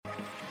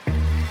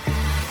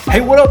Hey,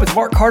 what up? It's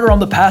Mark Carter.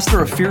 I'm the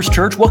pastor of Fierce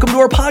Church. Welcome to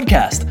our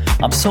podcast.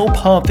 I'm so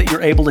pumped that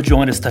you're able to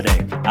join us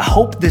today. I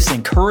hope this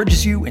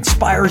encourages you,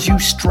 inspires you,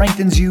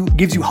 strengthens you,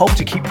 gives you hope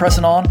to keep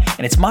pressing on.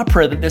 And it's my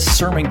prayer that this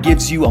sermon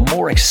gives you a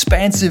more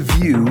expansive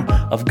view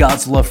of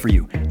God's love for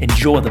you.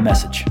 Enjoy the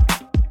message.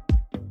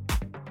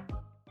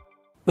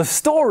 The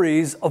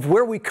stories of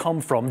where we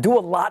come from do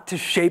a lot to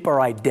shape our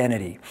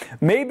identity.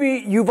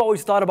 Maybe you've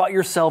always thought about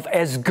yourself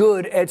as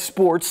good at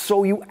sports,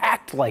 so you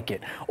act like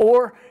it.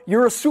 Or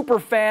you're a super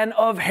fan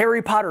of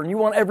Harry Potter and you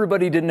want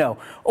everybody to know.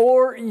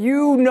 Or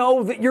you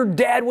know that your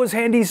dad was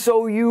handy,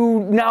 so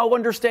you now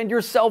understand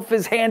yourself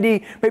as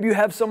handy. Maybe you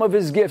have some of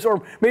his gifts.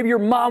 Or maybe your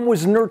mom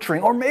was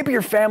nurturing. Or maybe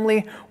your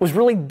family was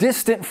really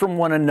distant from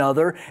one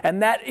another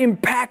and that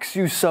impacts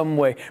you some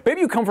way.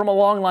 Maybe you come from a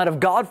long line of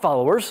God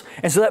followers,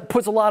 and so that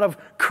puts a lot of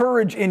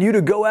courage in you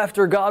to go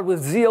after God with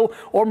zeal.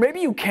 Or maybe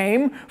you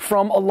came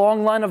from a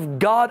long line of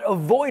God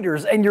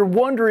avoiders and you're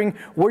wondering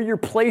where your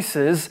place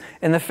is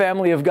in the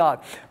family of God.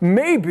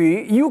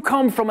 Maybe you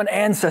come from an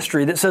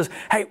ancestry that says,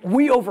 hey,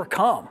 we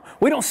overcome.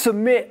 We don't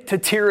submit to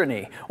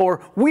tyranny.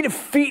 Or we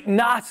defeat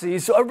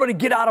Nazis, so everybody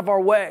get out of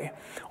our way.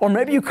 Or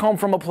maybe you come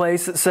from a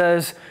place that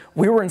says,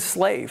 we were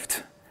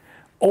enslaved.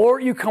 Or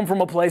you come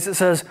from a place that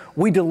says,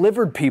 we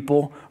delivered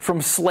people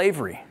from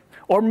slavery.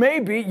 Or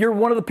maybe you're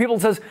one of the people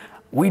that says,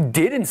 we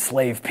did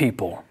enslave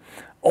people.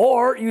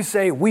 Or you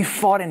say, we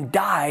fought and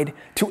died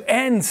to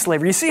end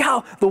slavery. You see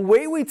how the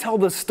way we tell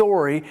the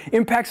story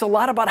impacts a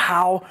lot about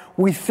how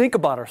we think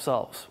about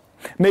ourselves.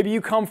 Maybe you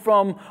come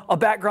from a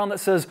background that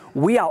says,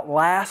 we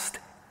outlast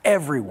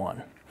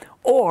everyone.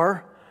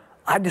 Or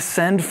I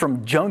descend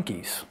from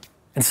junkies.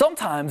 And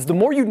sometimes the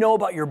more you know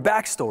about your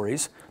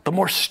backstories, the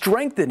more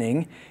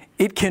strengthening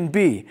it can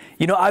be.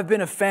 You know, I've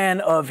been a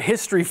fan of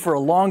history for a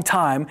long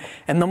time,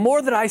 and the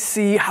more that I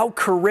see how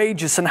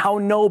courageous and how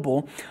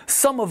noble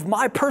some of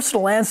my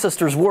personal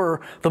ancestors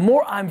were, the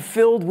more I'm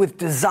filled with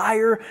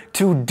desire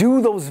to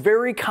do those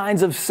very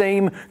kinds of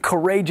same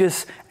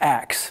courageous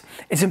acts.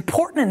 It's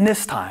important in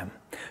this time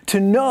to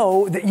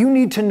know that you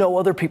need to know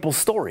other people's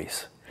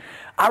stories.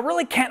 I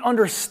really can't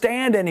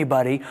understand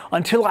anybody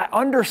until I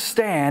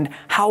understand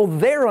how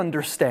they're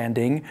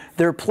understanding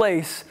their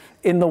place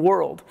in the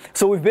world.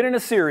 So we've been in a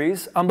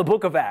series on the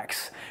book of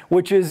Acts,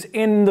 which is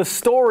in the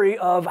story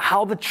of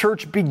how the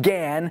church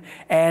began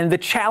and the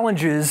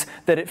challenges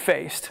that it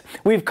faced.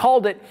 We've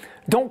called it,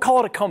 don't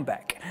call it a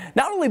comeback.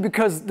 Not only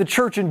because the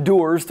church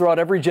endures throughout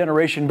every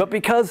generation, but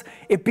because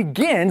it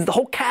begins, the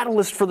whole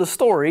catalyst for the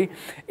story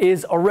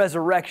is a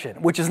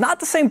resurrection, which is not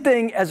the same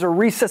thing as a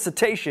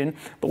resuscitation,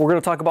 but we're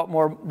going to talk about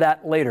more of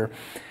that later.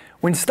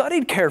 When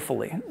studied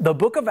carefully, the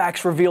book of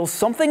Acts reveals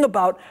something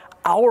about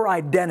our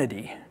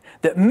identity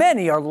that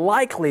many are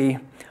likely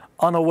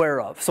unaware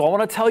of. So I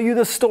want to tell you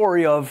the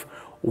story of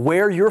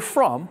where you're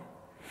from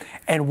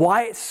and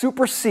why it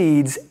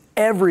supersedes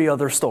every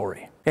other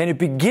story. And it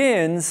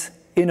begins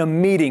in a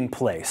meeting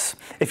place.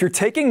 If you're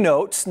taking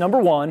notes, number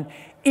one,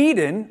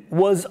 Eden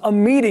was a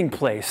meeting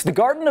place. The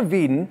Garden of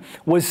Eden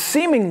was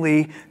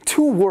seemingly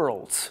two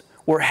worlds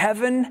where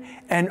heaven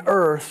and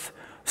earth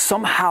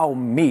somehow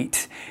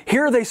meet.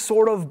 Here they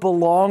sort of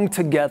belong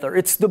together.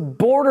 It's the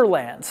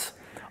borderlands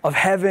of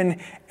heaven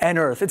and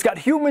earth. It's got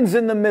humans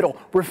in the middle,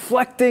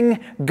 reflecting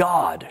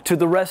God to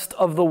the rest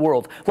of the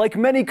world. Like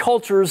many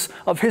cultures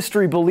of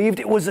history believed,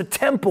 it was a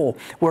temple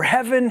where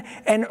heaven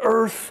and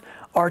earth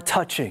are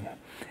touching.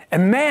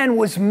 And man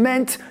was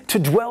meant to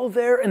dwell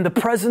there in the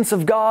presence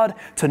of God,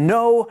 to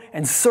know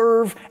and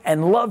serve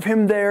and love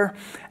Him there.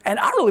 And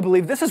I really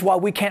believe this is why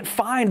we can't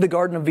find the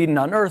Garden of Eden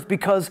on earth,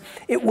 because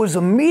it was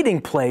a meeting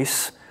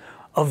place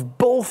of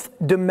both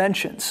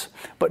dimensions.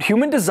 But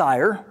human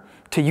desire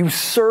to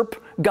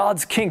usurp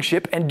God's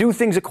kingship and do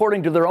things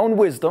according to their own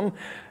wisdom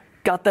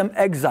got them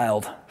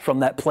exiled from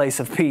that place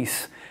of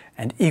peace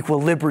and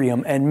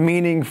equilibrium and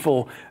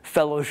meaningful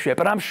fellowship.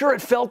 And I'm sure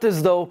it felt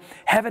as though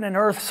heaven and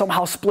earth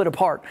somehow split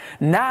apart.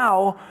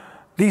 Now,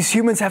 these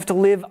humans have to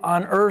live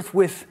on earth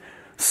with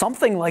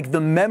something like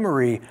the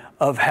memory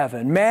of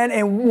heaven. Man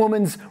and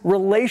woman's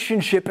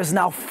relationship is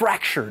now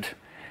fractured.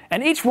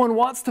 And each one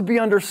wants to be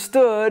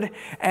understood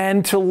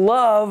and to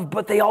love,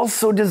 but they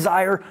also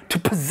desire to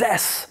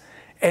possess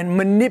and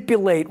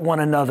manipulate one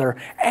another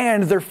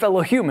and their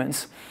fellow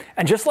humans.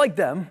 And just like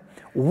them,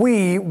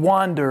 we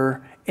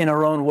wander in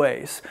our own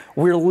ways.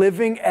 We're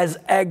living as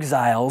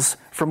exiles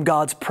from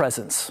God's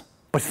presence.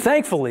 But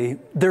thankfully,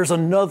 there's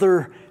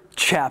another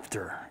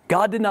chapter.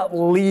 God did not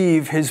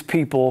leave His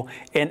people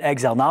in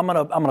exile. Now, I'm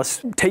gonna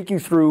take you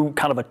through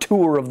kind of a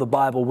tour of the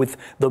Bible with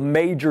the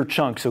major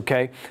chunks,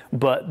 okay?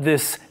 But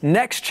this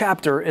next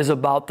chapter is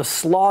about the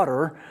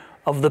slaughter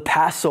of the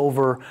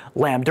Passover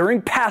lamb.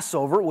 During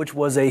Passover, which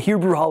was a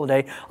Hebrew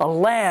holiday, a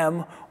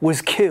lamb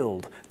was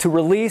killed to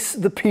release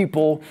the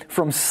people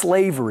from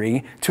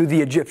slavery to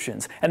the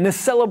Egyptians. And this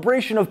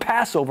celebration of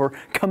Passover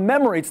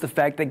commemorates the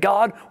fact that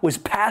God was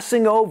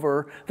passing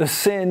over the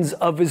sins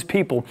of His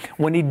people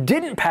when He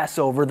didn't pass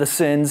over the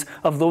sins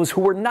of those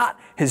who were not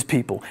His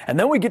people. And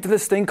then we get to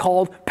this thing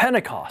called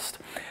Pentecost.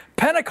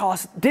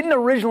 Pentecost didn't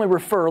originally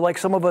refer, like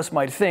some of us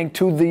might think,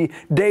 to the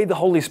day the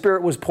Holy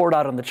Spirit was poured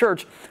out on the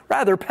church.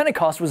 Rather,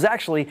 Pentecost was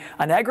actually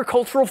an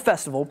agricultural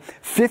festival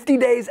 50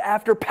 days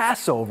after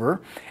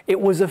Passover.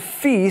 It was a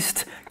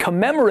feast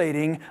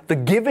commemorating the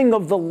giving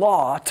of the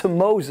law to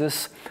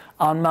Moses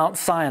on Mount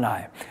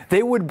Sinai.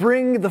 They would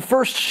bring the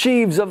first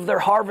sheaves of their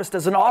harvest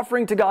as an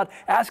offering to God,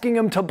 asking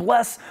Him to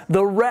bless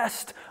the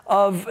rest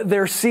of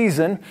their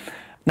season.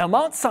 Now,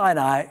 Mount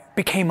Sinai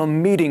became a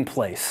meeting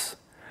place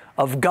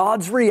of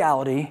God's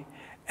reality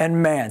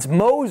and man's.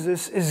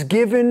 Moses is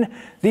given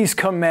these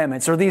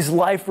commandments or these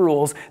life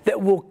rules that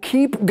will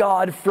keep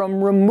God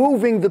from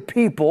removing the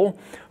people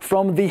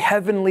from the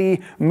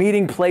heavenly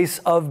meeting place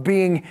of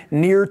being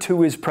near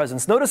to His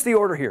presence. Notice the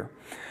order here.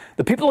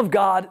 The people of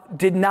God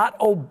did not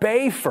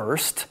obey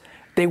first.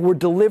 They were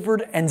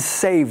delivered and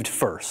saved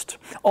first.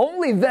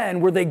 Only then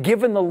were they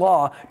given the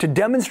law to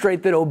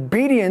demonstrate that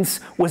obedience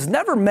was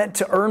never meant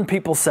to earn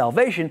people's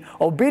salvation.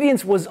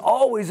 Obedience was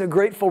always a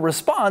grateful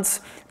response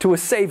to a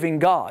saving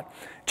God.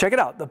 Check it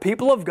out. The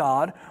people of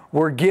God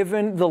were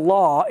given the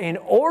law in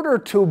order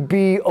to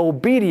be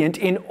obedient,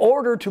 in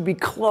order to be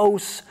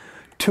close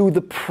to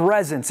the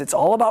presence. It's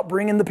all about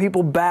bringing the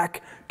people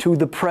back to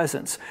the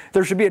presence.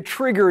 There should be a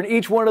trigger in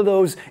each one of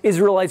those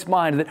Israelites'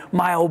 mind that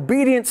my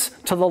obedience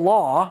to the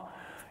law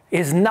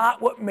is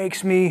not what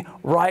makes me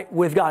right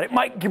with God. It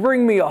might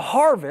bring me a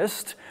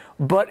harvest,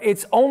 but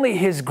it's only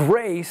His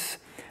grace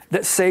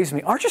that saves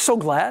me. Aren't you so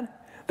glad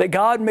that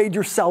God made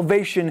your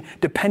salvation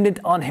dependent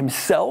on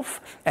Himself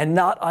and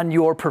not on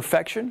your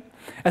perfection?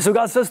 And so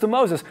God says to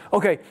Moses,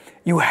 okay,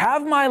 you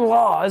have my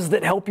laws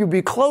that help you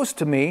be close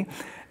to me.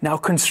 Now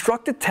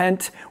construct a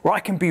tent where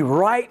I can be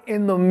right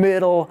in the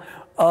middle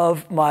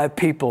of my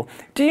people.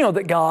 Do you know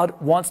that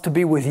God wants to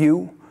be with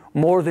you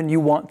more than you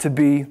want to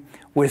be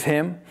with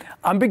Him?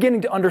 I'm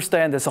beginning to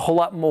understand this a whole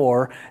lot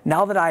more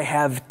now that I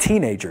have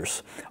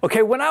teenagers.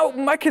 Okay, when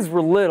my kids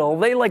were little,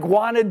 they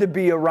wanted to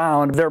be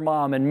around their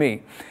mom and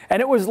me. And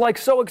it was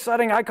so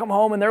exciting. I come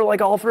home and they're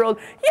all thrilled.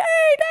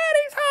 Yay,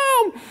 Daddy's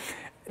home!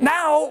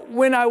 Now,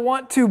 when I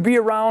want to be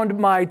around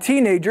my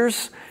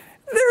teenagers,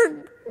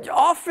 they're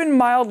often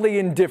mildly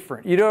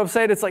indifferent. You know what I'm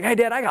saying? It's hey,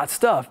 Dad, I got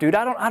stuff, dude.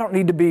 I don't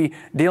need to be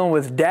dealing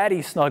with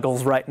daddy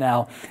snuggles right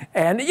now.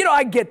 And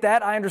I get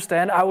that. I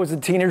understand. I was a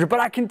teenager, but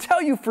I can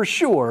tell you for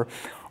sure,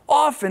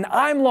 often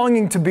I'm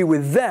longing to be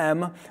with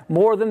them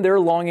more than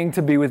they're longing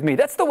to be with me.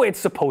 That's the way it's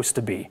supposed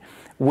to be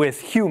with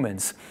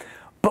humans.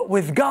 But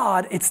with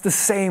God, it's the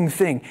same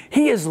thing.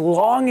 He is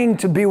longing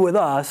to be with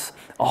us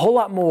a whole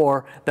lot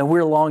more than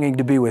we're longing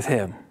to be with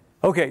Him.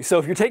 Okay, so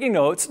if you're taking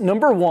notes,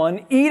 number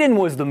 1, Eden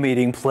was the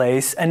meeting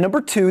place, and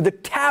number 2, the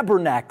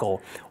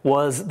tabernacle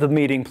was the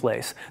meeting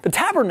place. The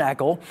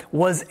tabernacle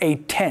was a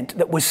tent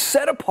that was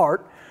set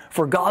apart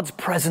for God's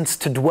presence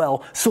to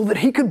dwell so that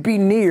He could be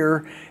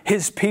near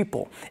His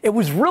people. It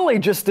was really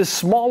just this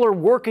smaller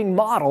working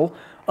model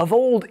of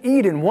old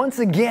Eden. Once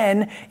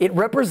again, it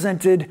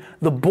represented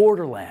the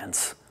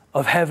borderlands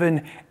of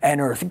heaven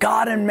and earth.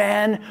 God and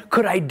man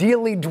could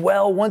ideally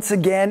dwell once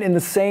again in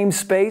the same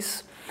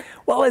space.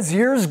 Well, as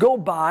years go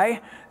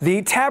by,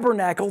 the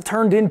tabernacle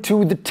turned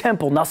into the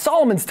temple. Now,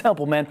 Solomon's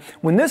temple, man,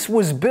 when this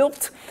was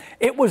built,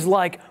 it was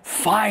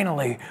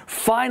finally,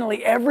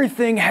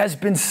 everything has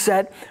been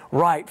set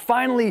right.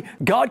 Finally,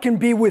 God can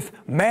be with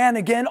man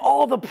again.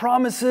 All the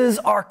promises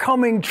are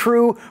coming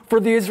true for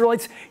the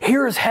Israelites.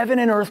 Here is heaven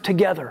and earth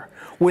together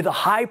with a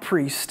high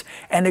priest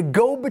and a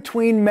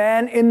go-between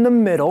man in the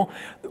middle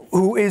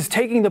who is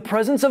taking the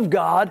presence of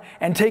God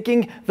and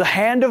taking the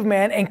hand of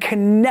man and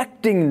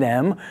connecting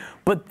them.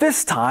 But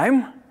this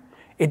time,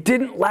 it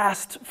didn't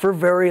last for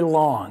very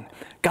long.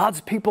 God's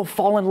people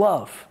fall in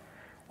love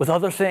with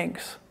other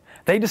things.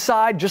 They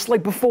decide, just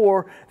like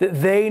before,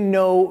 that they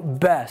know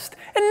best.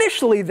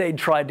 Initially, they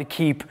tried to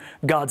keep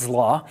God's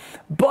law,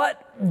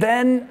 but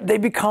then they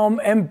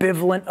become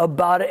ambivalent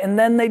about it, and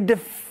then they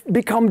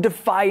become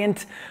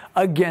defiant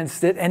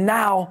against it. And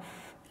now,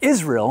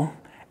 Israel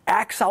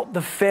acts out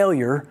the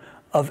failure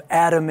of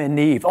Adam and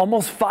Eve.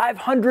 Almost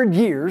 500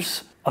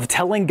 years of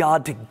telling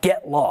God to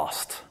get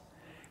lost.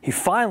 He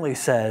finally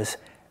says,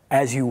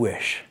 as you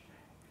wish,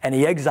 and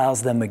He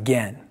exiles them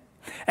again.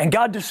 And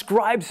God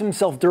describes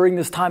Himself during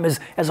this time as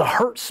a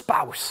hurt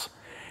spouse.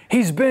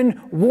 He's been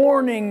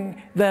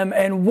warning them,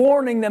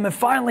 and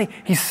finally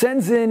He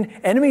sends in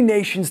enemy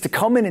nations to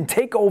come in and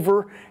take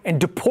over and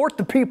deport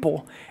the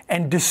people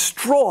and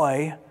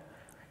destroy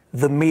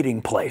the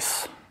meeting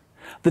place.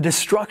 The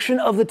destruction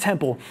of the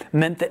temple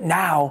meant that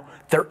now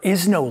there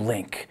is no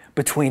link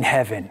between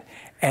heaven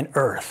and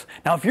earth.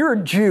 Now, if you're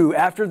a Jew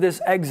after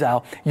this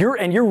exile,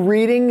 you're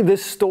reading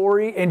this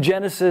story in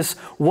Genesis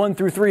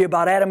 1-3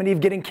 about Adam and Eve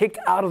getting kicked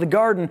out of the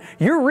garden,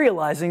 you're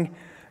realizing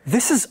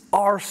this is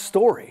our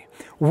story.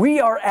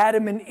 We are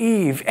Adam and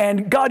Eve,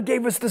 and God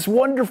gave us this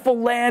wonderful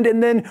land,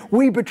 and then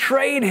we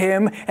betrayed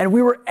Him, and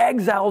we were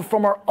exiled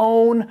from our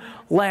own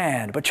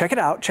land. But check it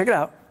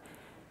out.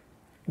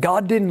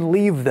 God didn't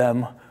leave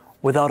them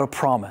without a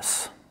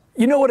promise.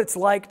 You know what it's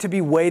like to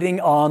be waiting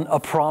on a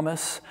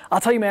promise?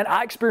 I'll tell you, man,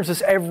 I experience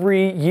this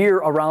every year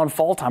around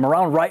fall time,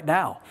 around right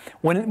now.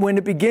 When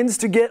it begins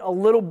to get a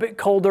little bit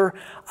colder,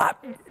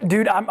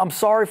 I'm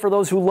sorry for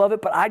those who love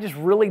it, but I just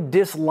really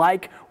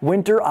dislike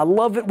winter. I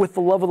love it with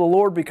the love of the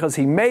Lord because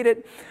He made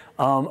it.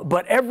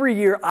 But every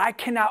year, I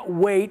cannot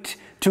wait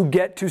to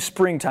get to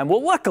springtime.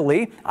 Well,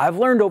 luckily, I've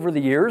learned over the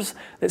years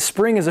that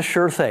spring is a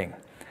sure thing.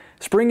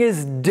 Spring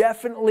is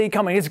definitely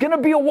coming. It's going to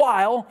be a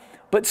while,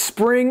 but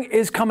spring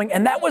is coming.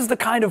 And that was the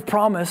kind of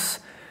promise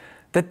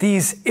that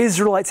these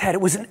Israelites had.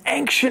 It was an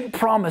ancient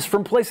promise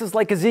from places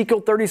like Ezekiel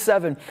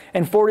 37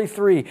 and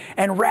 43.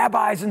 And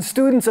rabbis and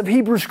students of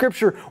Hebrew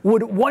Scripture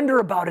would wonder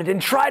about it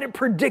and try to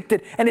predict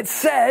it. And it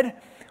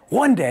said,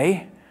 one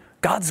day,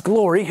 God's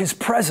glory, His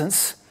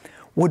presence,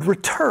 would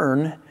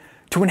return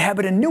to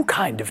inhabit a new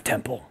kind of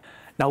temple.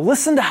 Now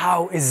listen to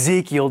how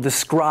Ezekiel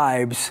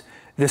describes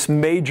this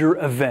major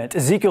event.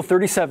 Ezekiel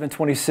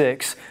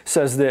 37:26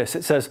 says this.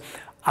 It says,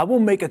 I will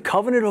make a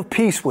covenant of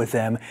peace with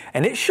them,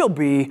 and it shall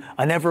be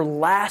an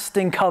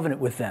everlasting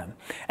covenant with them.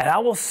 And I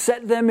will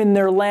set them in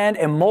their land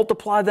and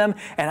multiply them,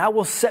 and I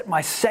will set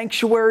my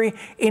sanctuary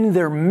in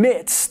their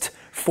midst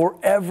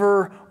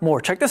forevermore.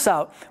 Check this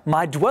out.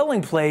 My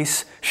dwelling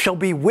place shall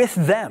be with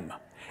them,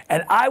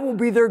 and I will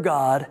be their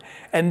God,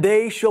 and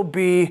they shall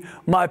be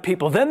my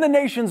people. Then the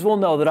nations will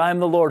know that I am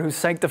the Lord who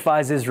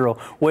sanctifies Israel,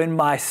 when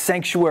my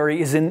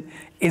sanctuary is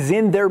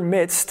in their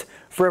midst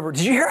forever.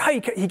 Did you hear how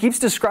he keeps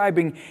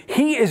describing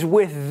He is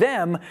with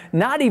them,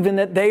 not even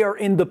that they are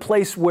in the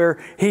place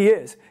where He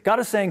is? God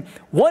is saying,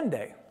 one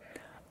day,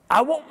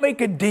 I won't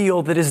make a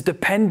deal that is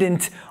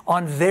dependent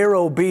on their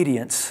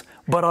obedience,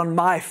 but on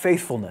my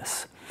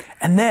faithfulness.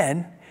 And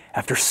then,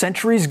 after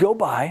centuries go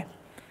by,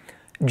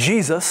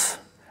 Jesus,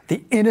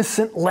 the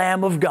innocent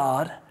Lamb of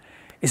God,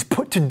 is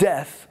put to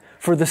death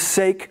for the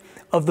sake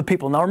of the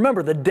people. Now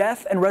remember, the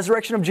death and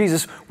resurrection of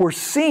Jesus were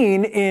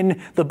seen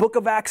in the book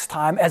of Acts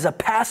time as a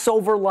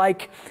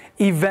Passover-like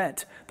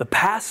event. The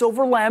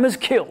Passover lamb is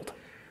killed,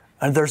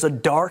 and there's a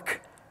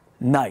dark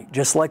night,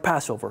 just like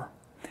Passover,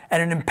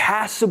 and an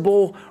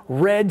impassable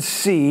Red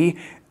Sea,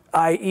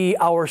 i.e.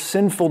 our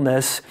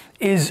sinfulness,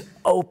 is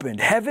opened.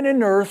 Heaven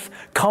and earth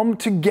come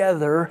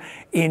together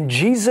in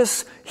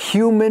Jesus'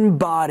 human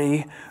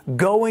body,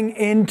 going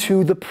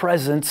into the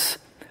presence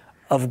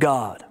of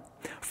God,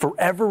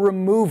 forever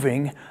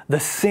removing the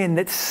sin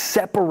that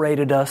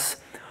separated us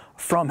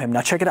from Him.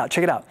 Now check it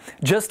out.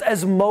 Just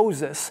as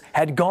Moses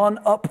had gone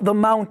up the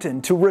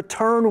mountain to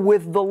return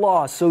with the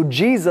law, so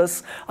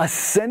Jesus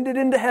ascended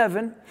into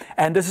heaven,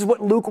 and this is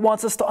what Luke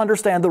wants us to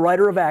understand, the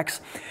writer of Acts.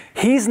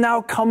 He's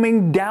now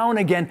coming down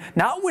again,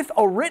 not with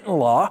a written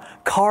law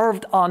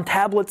carved on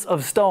tablets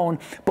of stone,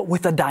 but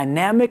with the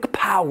dynamic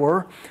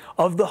power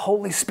of the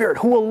Holy Spirit,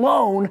 who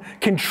alone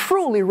can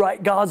truly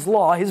write God's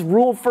law, His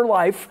rule for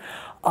life,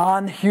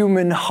 on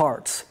human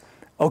hearts.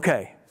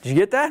 Okay, did you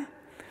get that?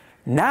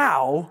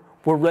 Now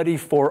we're ready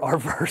for our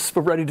verse.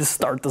 We're ready to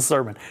start the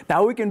sermon.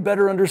 Now we can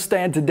better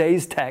understand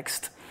today's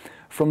text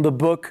from the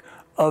book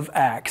of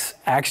Acts.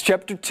 Acts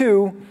chapter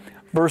 2,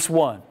 verse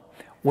 1.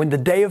 When the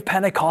day of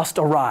Pentecost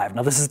arrived,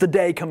 now this is the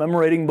day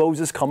commemorating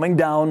Moses coming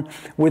down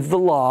with the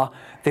law,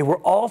 they were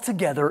all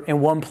together in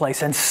one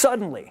place, and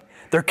suddenly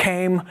there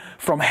came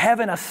from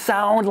heaven a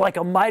sound like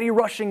a mighty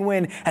rushing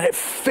wind, and it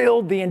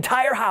filled the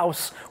entire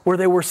house where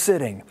they were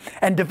sitting.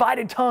 And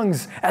divided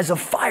tongues as of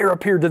fire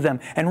appeared to them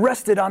and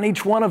rested on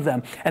each one of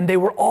them. And they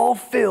were all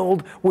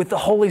filled with the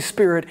Holy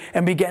Spirit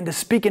and began to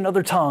speak in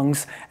other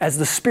tongues as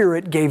the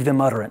Spirit gave them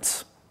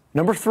utterance.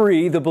 Number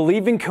 3, the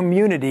believing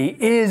community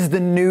is the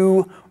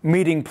new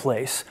meeting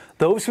place.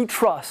 Those who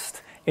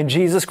trust in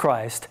Jesus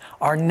Christ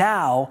are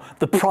now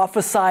the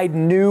prophesied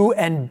new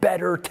and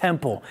better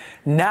temple.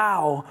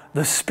 Now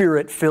the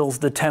Spirit fills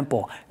the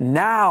temple.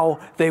 Now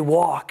they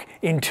walk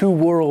in two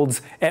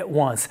worlds at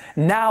once.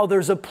 Now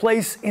there's a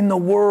place in the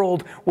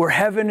world where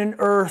heaven and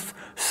earth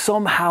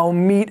somehow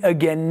meet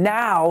again.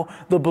 Now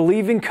the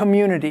believing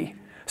community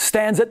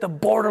stands at the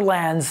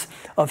borderlands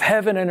of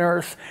heaven and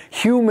earth,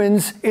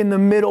 humans in the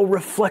middle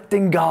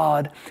reflecting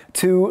God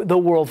to the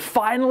world.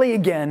 Finally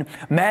again,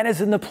 man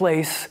is in the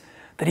place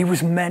that he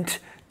was meant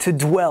to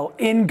dwell,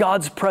 in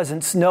God's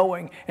presence,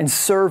 knowing and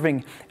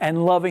serving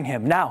and loving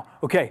Him. Now,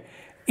 okay,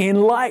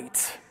 in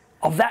light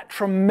of that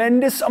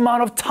tremendous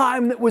amount of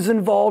time that was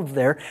involved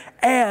there,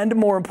 and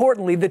more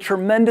importantly, the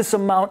tremendous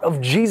amount of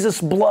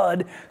Jesus'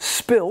 blood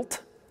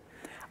spilt,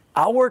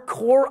 our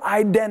core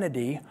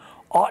identity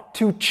ought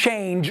to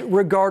change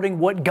regarding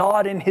what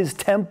God in His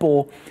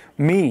temple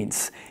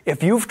means.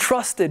 If you've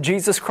trusted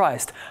Jesus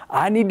Christ,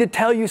 I need to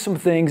tell you some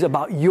things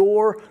about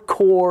your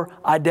core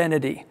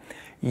identity.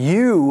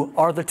 You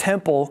are the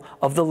temple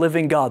of the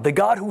living God, the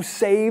God who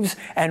saves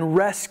and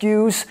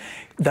rescues,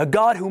 the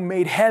God who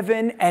made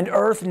heaven and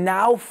earth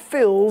now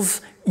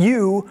fills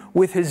you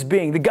with His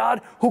being, the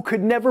God who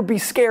could never be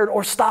scared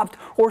or stopped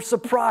or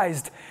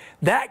surprised.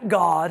 That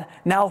God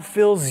now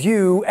fills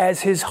you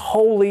as His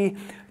holy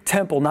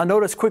temple. Now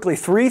notice quickly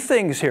 3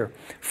 things here.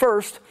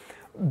 First,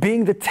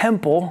 being the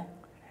temple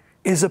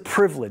is a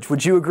privilege.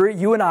 Would you agree?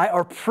 You and I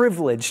are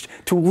privileged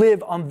to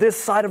live on this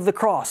side of the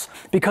cross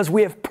because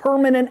we have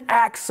permanent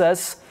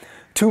access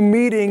to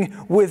meeting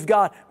with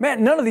God.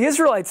 Man, none of the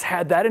Israelites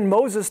had that in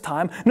Moses'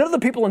 time. None of the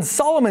people in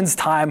Solomon's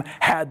time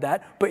had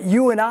that, but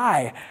you and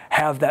I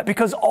have that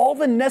because all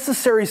the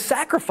necessary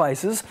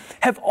sacrifices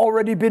have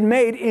already been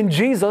made in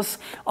Jesus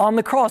on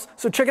the cross.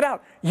 So check it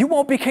out. You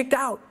won't be kicked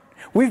out.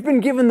 We've been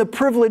given the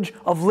privilege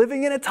of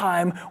living in a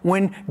time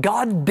when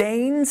God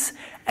deigns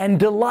and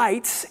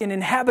delights in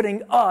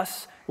inhabiting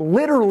us,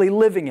 literally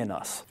living in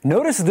us.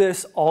 Notice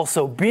this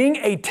also, being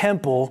a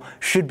temple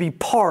should be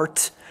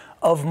part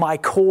of my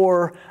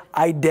core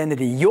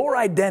identity. Your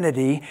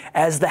identity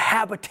as the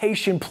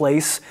habitation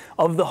place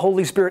of the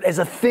Holy Spirit, as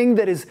a thing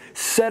that is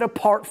set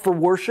apart for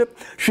worship,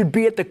 should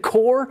be at the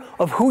core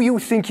of who you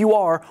think you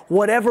are,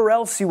 whatever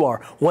else you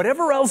are.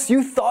 Whatever else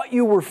you thought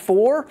you were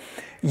for,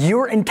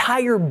 your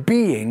entire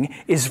being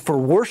is for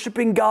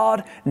worshiping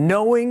God,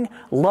 knowing,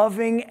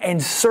 loving,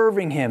 and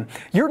serving Him.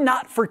 You're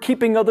not for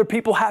keeping other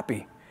people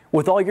happy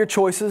with all your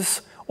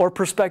choices or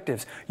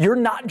perspectives. You're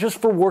not just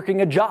for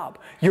working a job.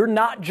 You're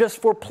not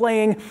just for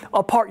playing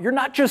a part. You're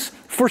not just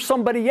for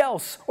somebody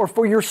else or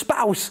for your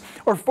spouse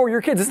or for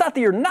your kids. It's not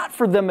that you're not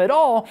for them at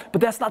all,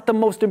 but that's not the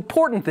most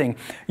important thing.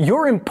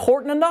 You're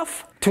important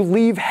enough to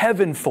leave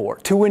heaven for,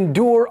 to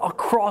endure a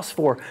cross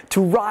for,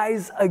 to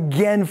rise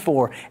again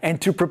for,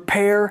 and to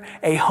prepare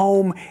a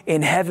home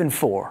in heaven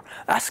for.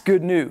 That's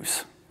good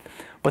news.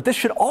 But this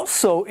should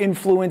also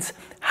influence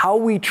how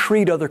we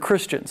treat other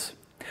Christians.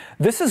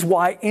 This is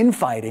why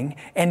infighting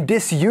and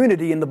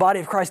disunity in the body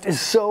of Christ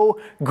is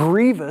so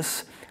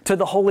grievous to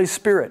the Holy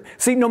Spirit.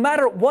 See, no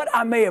matter what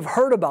I may have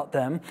heard about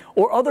them,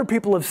 or other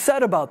people have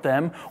said about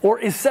them, or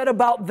is said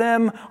about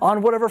them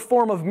on whatever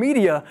form of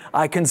media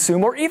I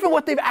consume, or even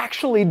what they've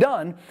actually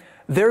done,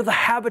 they're the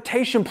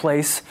habitation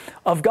place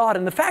of God.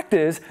 And the fact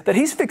is that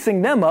He's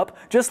fixing them up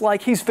just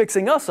like He's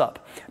fixing us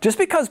up. Just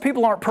because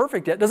people aren't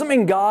perfect yet doesn't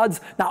mean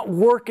God's not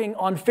working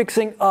on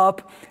fixing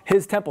up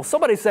His temple.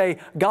 Somebody say,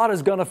 God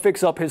is going to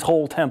fix up His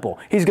whole temple.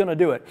 He's going to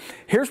do it.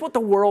 Here's what the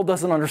world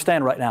doesn't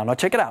understand right now. Now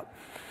check it out.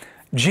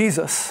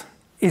 Jesus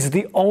is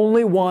the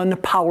only one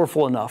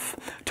powerful enough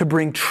to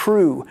bring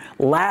true,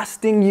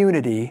 lasting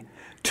unity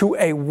to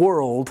a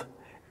world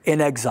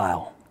in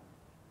exile.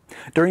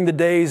 During the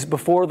days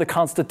before the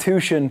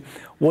Constitution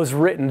was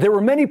written, there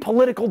were many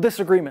political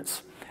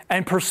disagreements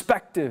and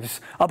perspectives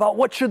about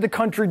what should the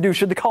country do.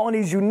 Should the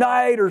colonies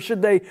unite, or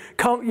should they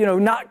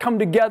not come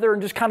together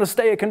and just kind of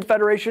stay a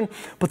confederation?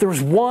 But there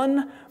was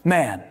one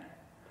man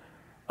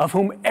of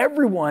whom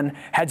everyone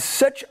had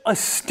such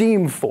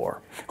esteem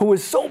for, who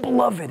was so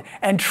beloved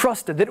and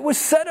trusted, that it was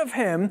said of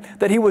him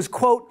that he was,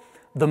 quote,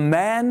 the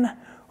man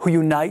who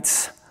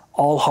unites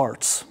all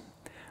hearts.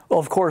 Well,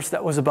 of course,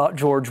 that was about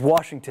George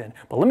Washington.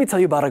 But let me tell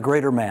you about a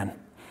greater man.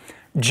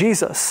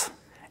 Jesus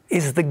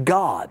is the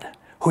God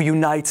who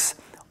unites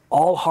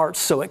all hearts,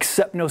 so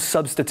accept no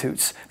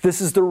substitutes. This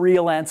is the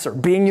real answer.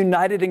 Being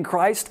united in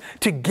Christ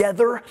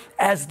together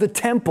as the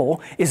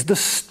temple is the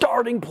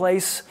starting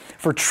place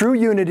for true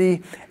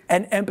unity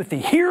and empathy.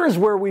 Here is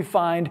where we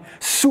find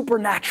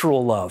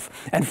supernatural love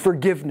and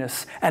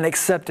forgiveness and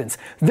acceptance.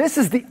 This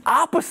is the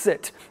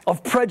opposite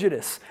of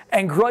prejudice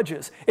and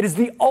grudges. It is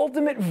the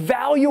ultimate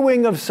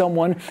valuing of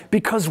someone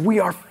because we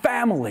are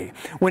family.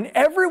 When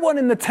everyone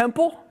in the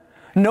temple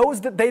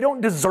knows that they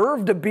don't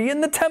deserve to be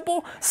in the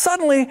temple,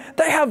 suddenly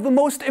they have the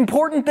most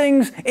important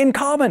things in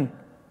common.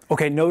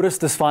 Okay, notice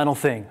this final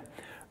thing.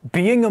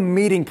 Being a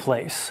meeting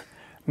place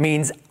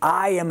means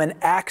I am an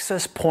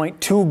access point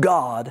to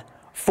God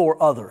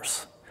for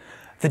others.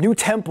 The new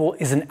temple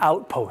is an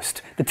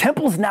outpost. The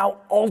temple is now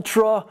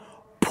ultra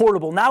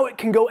portable. Now it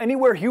can go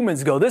anywhere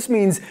humans go. This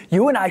means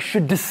you and I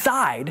should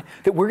decide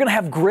that we're going to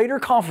have greater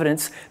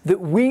confidence that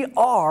we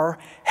are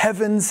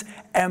heaven's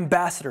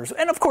ambassadors.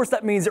 And of course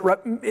that means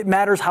it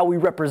matters how we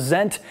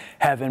represent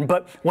heaven.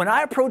 But when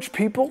I approach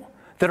people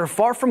that are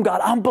far from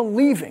God, I'm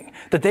believing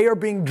that they are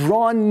being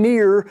drawn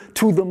near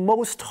to the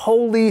most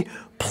holy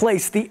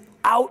place, the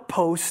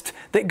outpost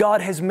that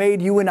God has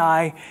made you and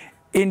I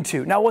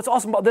into. Now, what's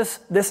awesome about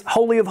this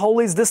Holy of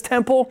Holies, this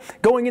temple,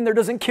 going in there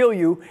doesn't kill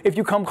you if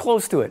you come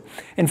close to it.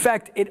 In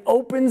fact, it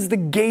opens the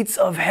gates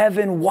of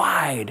heaven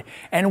wide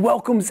and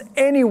welcomes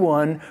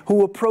anyone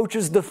who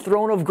approaches the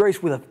throne of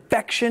grace with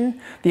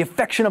affection, the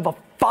affection of a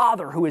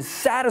Father who is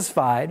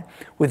satisfied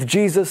with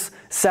Jesus'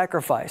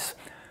 sacrifice.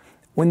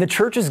 When the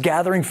church is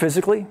gathering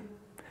physically,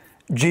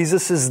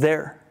 Jesus is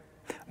there,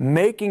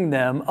 making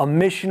them a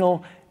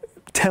missional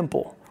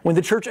temple. When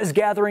the church is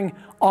gathering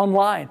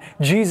online,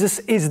 Jesus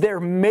is there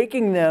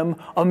making them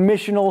a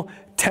missional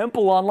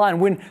temple online.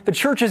 When the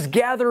church is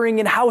gathering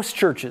in house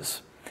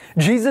churches,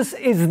 Jesus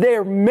is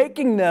there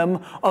making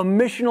them a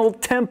missional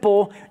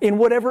temple in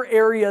whatever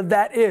area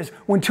that is.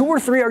 When 2 or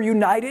 3 are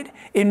united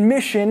in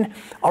mission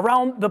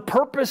around the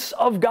purpose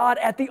of God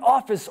at the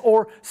office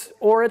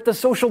or at the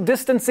social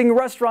distancing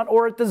restaurant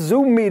or at the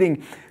Zoom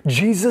meeting,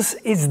 Jesus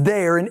is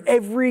there in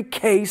every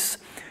case,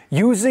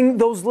 using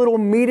those little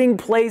meeting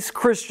place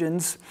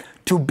Christians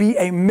to be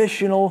a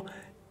missional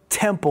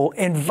temple,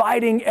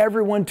 inviting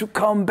everyone to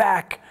come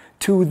back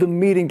to the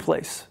meeting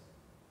place.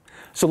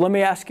 So let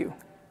me ask you,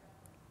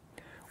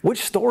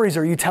 which stories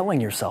are you telling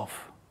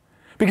yourself?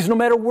 Because no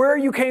matter where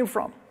you came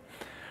from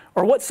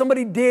or what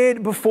somebody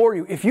did before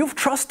you, if you've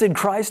trusted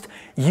Christ,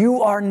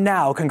 you are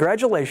now,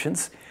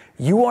 congratulations,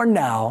 you are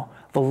now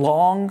the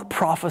long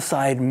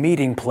prophesied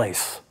meeting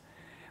place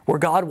where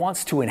God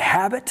wants to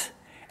inhabit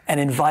and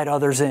invite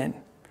others in.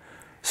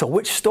 So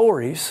which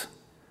stories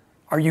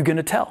are you going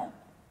to tell?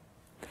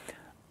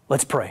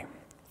 Let's pray.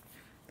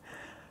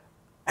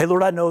 Hey,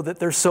 Lord, I know that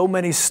there's so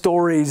many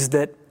stories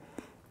that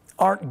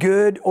aren't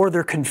good, or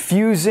they're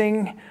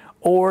confusing,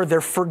 or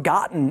they're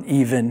forgotten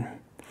even.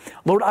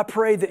 Lord, I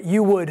pray that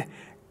you would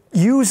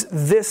use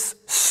this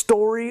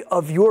story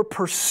of your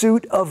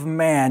pursuit of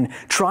man,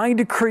 trying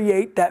to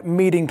create that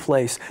meeting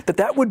place,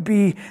 that would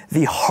be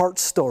the heart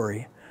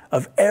story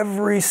of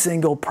every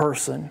single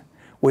person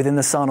within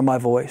the sound of my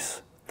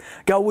voice.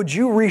 God, would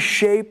you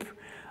reshape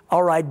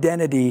our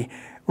identity?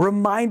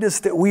 Remind us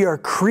that we are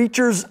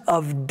creatures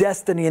of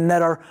destiny and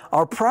that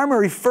our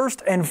primary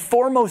first and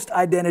foremost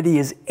identity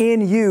is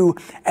in you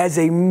as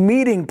a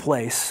meeting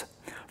place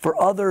for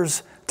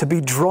others to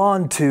be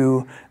drawn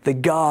to the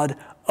God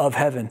of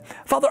heaven.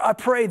 Father, I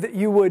pray that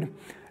you would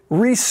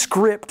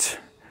re-script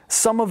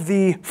some of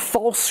the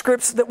false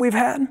scripts that we've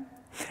had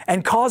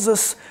and cause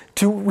us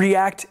to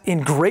react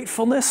in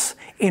gratefulness,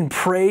 in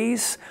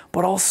praise,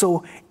 but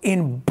also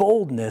in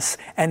boldness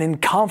and in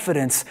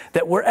confidence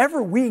that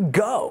wherever we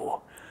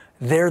go,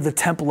 there the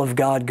temple of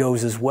God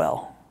goes as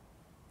well.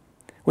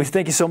 We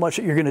thank you so much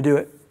that you're going to do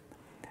it.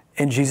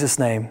 In Jesus'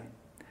 name,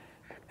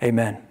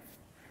 amen.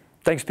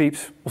 Thanks,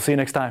 peeps. We'll see you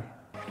next time.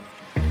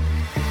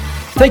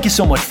 Thank you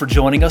so much for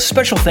joining us.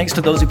 Special thanks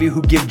to those of you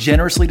who give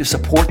generously to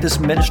support this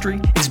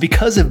ministry. It's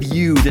because of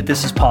you that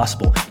this is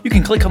possible. You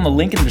can click on the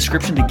link in the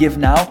description to give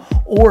now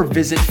or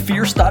visit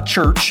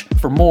fierce.church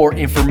for more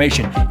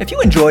information. If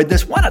you enjoyed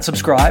this, why not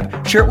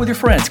subscribe? Share it with your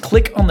friends.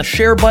 Click on the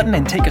share button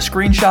and take a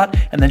screenshot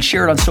and then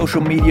share it on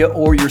social media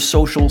or your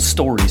social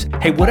stories.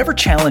 Hey, whatever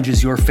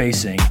challenges you're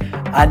facing,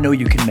 I know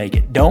you can make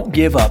it. Don't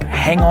give up.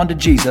 Hang on to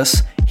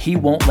Jesus. He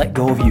won't let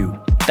go of you.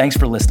 Thanks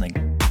for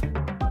listening.